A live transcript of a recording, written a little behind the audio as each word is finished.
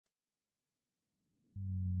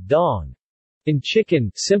Dong. In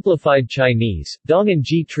chicken, simplified Chinese, Dong and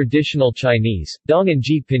Ji traditional Chinese, Dong and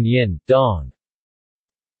Ji pinyin, Dong.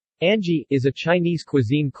 Anji, is a Chinese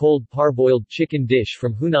cuisine cold parboiled chicken dish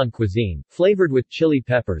from Hunan cuisine, flavored with chili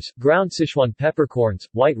peppers, ground Sichuan peppercorns,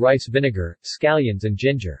 white rice vinegar, scallions and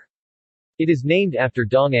ginger. It is named after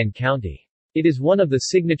Dong'an County. It is one of the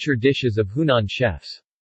signature dishes of Hunan chefs.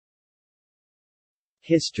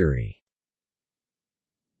 History.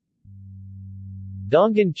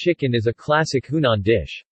 Dong'an chicken is a classic Hunan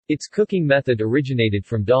dish. Its cooking method originated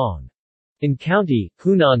from Dong'an County,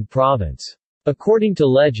 Hunan Province. According to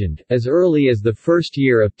legend, as early as the first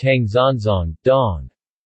year of Tang Xuanzong, Dong'an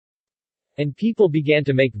people began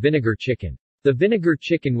to make vinegar chicken. The vinegar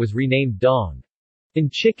chicken was renamed Dong'an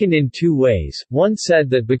chicken in two ways. One said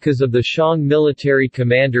that because of the Shang military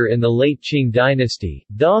commander in the late Qing dynasty,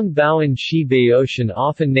 Dong Baoan Shi Baoshan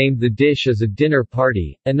often named the dish as a dinner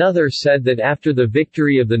party. Another said that after the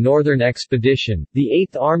victory of the Northern Expedition, the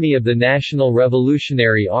 8th Army of the National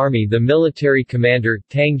Revolutionary Army, the military commander,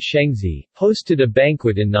 Tang Shengzi, hosted a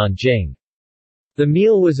banquet in Nanjing. The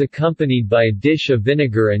meal was accompanied by a dish of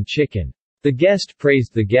vinegar and chicken. The guest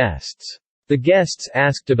praised the guests. The guests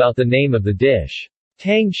asked about the name of the dish.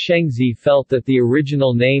 Tang Shengzi felt that the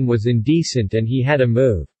original name was indecent and he had a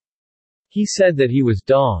move. He said that he was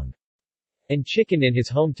Dong'an chicken in his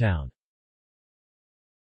hometown.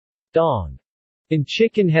 Dong'an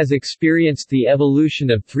chicken has experienced the evolution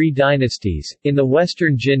of 3 dynasties. In the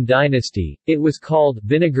Western Jin dynasty, it was called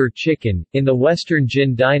vinegar chicken. In the Western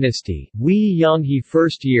Jin dynasty, Wei Yanghe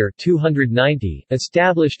first year 290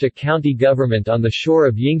 established a county government on the shore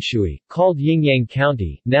of Yingshui, called Yingyang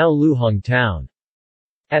County, now Luhong Town.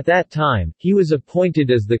 At that time, he was appointed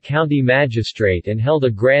as the county magistrate and held a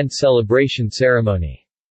grand celebration ceremony.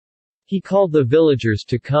 He called the villagers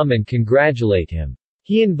to come and congratulate him.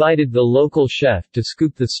 He invited the local chef to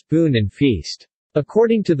scoop the spoon and feast.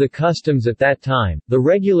 According to the customs at that time, the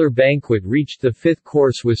regular banquet reached the 5th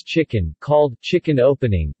course was chicken, called chicken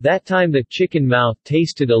opening. That time the chicken mouth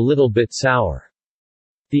tasted a little bit sour.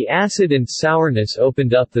 The acid and sourness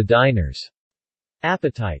opened up the diners'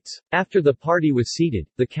 appetites. After the party was seated,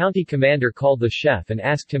 the county commander called the chef and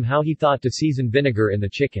asked him how he thought to season vinegar in the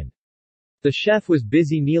chicken. The chef was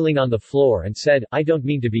busy kneeling on the floor and said, "I don't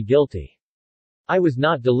mean to be guilty. I was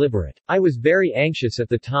not deliberate. I was very anxious at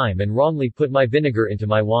the time and wrongly put my vinegar into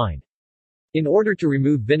my wine. In order to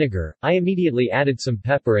remove vinegar, I immediately added some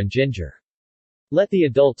pepper and ginger. Let the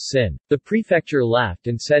adults sin." The prefecture laughed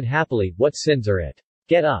and said happily, "What sins are it?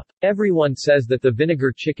 Get up. Everyone says that the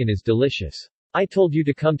vinegar chicken is delicious. I told you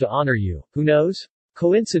to come to honor you. Who knows?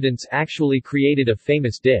 Coincidence actually created a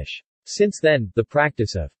famous dish. Since then, the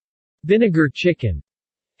practice of vinegar chicken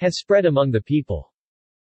has spread among the people."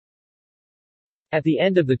 At the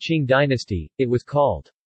end of the Qing dynasty, it was called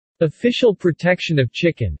official protection of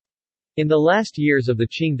chicken. In the last years of the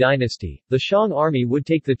Qing dynasty, the Shang army would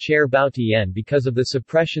take the chair Bao Tian because of the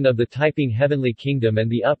suppression of the Taiping Heavenly Kingdom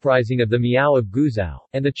and the uprising of the Miao of Guzhou,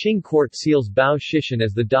 and the Qing court seals Bao Shishan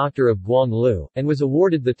as the Doctor of Guanglu, and was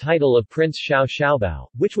awarded the title of Prince Xiao Xiaobao,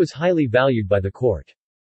 which was highly valued by the court.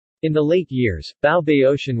 In the late years, Bao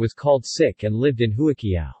Baoshan was called sick and lived in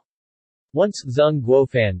Huaqiao. Once Zeng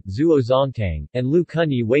Guofan, Zuo Zongtang, and Lu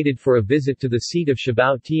Kunyi waited for a visit to the seat of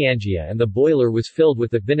Shabao Tianjia and the boiler was filled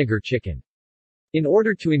with the vinegar chicken. In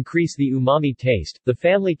order to increase the umami taste, the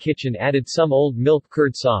family kitchen added some old milk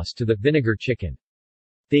curd sauce to the vinegar chicken.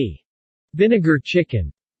 The vinegar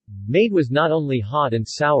chicken made was not only hot and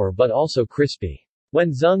sour but also crispy.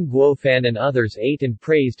 When Zeng Guofan and others ate and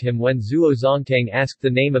praised him when Zuo Zongtang asked the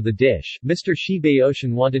name of the dish, Mr. Shi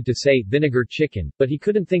Baoshan wanted to say vinegar chicken, but he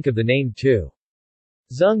couldn't think of the name too.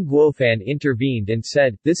 Zeng Guofan intervened and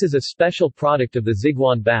said, "This is a special product of the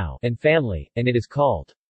Ziguan Bao and family, and it is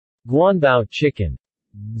called Guanbao chicken."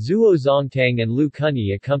 Zuo Zongtang and Lu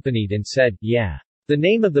Kunyi accompanied and said, "Yeah. The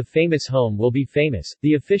name of the famous home will be famous,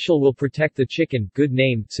 the official will protect the chicken, good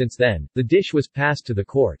name." Since then, the dish was passed to the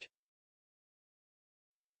court.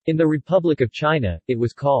 In the Republic of China, it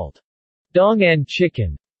was called Dong'an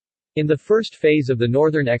chicken. In the first phase of the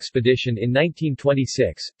Northern Expedition in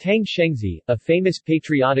 1926, Tang Shengzi, a famous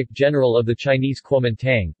patriotic general of the Chinese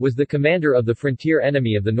Kuomintang, was the commander of the frontier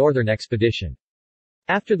enemy of the Northern Expedition.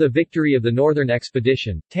 After the victory of the Northern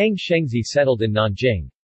Expedition, Tang Shengzi settled in Nanjing.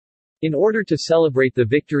 In order to celebrate the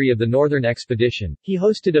victory of the Northern Expedition, he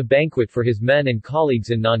hosted a banquet for his men and colleagues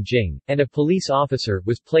in Nanjing, and a police officer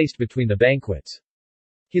was placed between the banquets.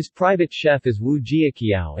 His private chef is Wu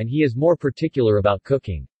Jiaqiao and he is more particular about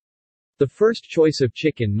cooking. The first choice of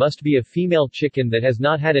chicken must be a female chicken that has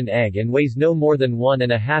not had an egg and weighs no more than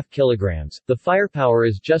 1.5 kilograms. The firepower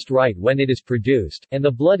is just right when it is produced, and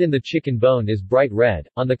the blood in the chicken bone is bright red.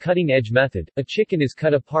 On the cutting edge method, a chicken is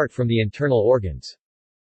cut apart from the internal organs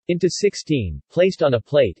into 16, placed on a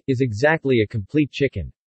plate, is exactly a complete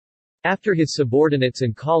chicken. After his subordinates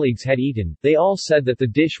and colleagues had eaten, they all said that the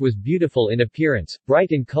dish was beautiful in appearance, bright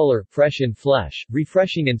in color, fresh in flesh,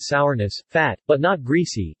 refreshing in sourness, fat, but not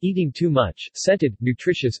greasy, eating too much, scented,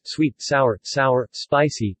 nutritious, sweet, sour,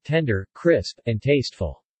 spicy, tender, crisp, and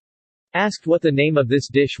tasteful. Asked what the name of this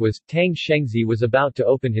dish was, Tang Shengzi was about to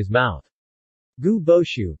open his mouth. Gu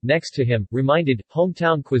Boshu, next to him, reminded,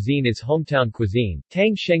 hometown cuisine is hometown cuisine.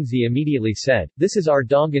 Tang Shengzi immediately said, this is our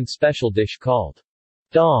Dongan special dish called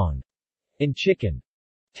Dong in chicken.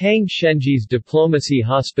 Tang Shengzi's diplomacy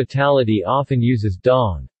hospitality often uses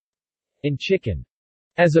Dong in chicken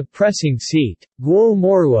as a pressing seat. Guo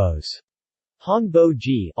Moruos Hong Bo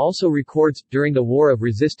Ji also records, during the War of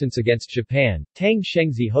Resistance against Japan, Tang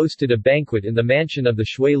Shengzi hosted a banquet in the mansion of the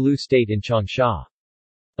Shui Lu state in Changsha.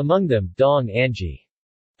 Among them, Dong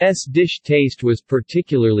Anji's dish taste was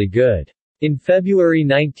particularly good. In February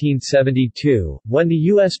 1972, when the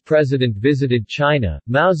U.S. president visited China,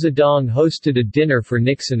 Mao Zedong hosted a dinner for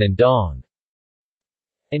Nixon and Dong.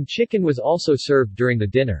 And chicken was also served during the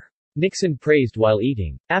dinner. Nixon praised while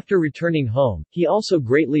eating. After returning home, he also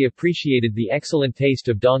greatly appreciated the excellent taste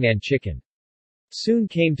of Dongan chicken. Soon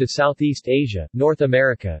came to Southeast Asia, North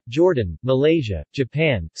America, Jordan, Malaysia,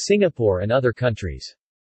 Japan, Singapore and other countries.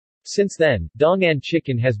 Since then, Dongan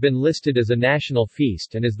chicken has been listed as a national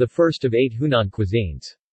feast and is the first of 8 Hunan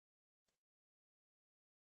cuisines.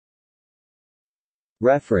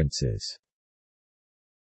 References